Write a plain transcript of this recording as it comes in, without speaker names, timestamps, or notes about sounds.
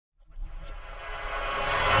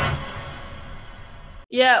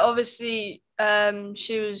Yeah, obviously,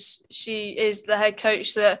 she is the head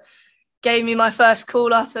coach that gave me my first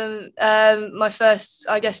call up and my first,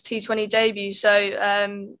 I guess, T20 debut.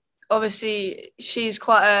 So obviously, she's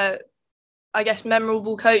quite a, I guess,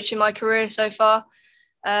 memorable coach in my career so far.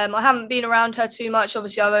 I haven't been around her too much.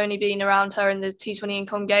 Obviously, I've only been around her in the T20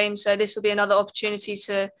 Incom game, so this will be another opportunity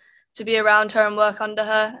to be around her and work under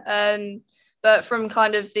her. But from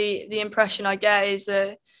kind of the impression I get is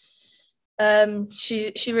that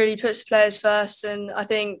she really puts players first, and I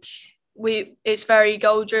think it's very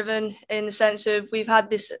goal driven in the sense of we've had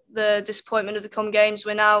the disappointment of the Com Games.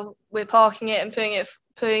 We're parking it and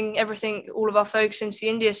putting everything, all of our focus into the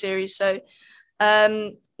India series. So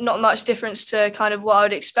not much difference to kind of what I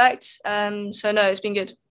would expect. So no, it's been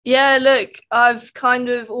good. Yeah, look, I've kind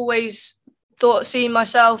of always seen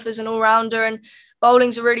myself as an all rounder, and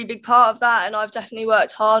bowling's a really big part of that. And I've definitely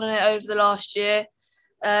worked hard on it over the last year.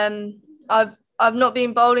 Um, I've not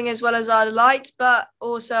been bowling as well as I'd liked, but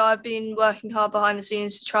also I've been working hard behind the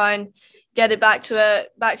scenes to try and get it back to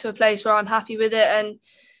a place where I'm happy with it. And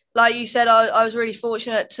like you said, I was really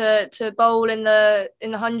fortunate to bowl in the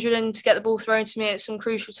 100 and to get the ball thrown to me at some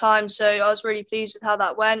crucial times. So I was really pleased with how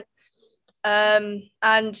that went. And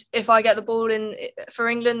if I get the ball in for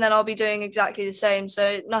England, then I'll be doing exactly the same.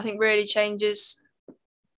 So nothing really changes.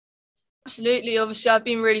 Absolutely. Obviously, I've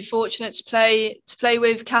been really fortunate to play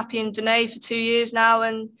with Cappy and Dane for 2 years now,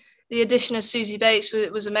 and the addition of Susie Bates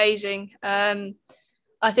was amazing.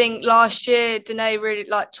 I think last year Dane really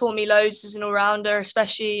taught me loads as an all-rounder,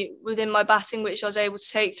 especially within my batting, which I was able to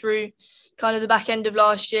take through kind of the back end of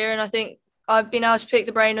last year. And I think I've been able to pick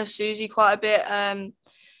the brain of Susie quite a bit. And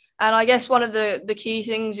I guess one of the key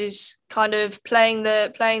things is kind of playing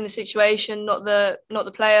the situation, not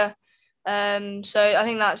the player. So I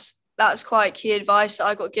think that's quite key advice that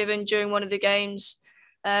I got given during one of the games,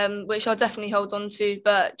 which I'll definitely hold on to.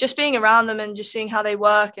 But just being around them and just seeing how they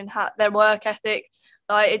work and their work ethic,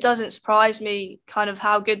 it doesn't surprise me kind of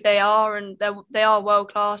how good they are, and they are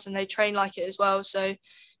world class and they train like it as well. So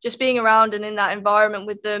just being around and in that environment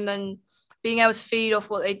with them and being able to feed off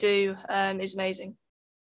what they do is amazing.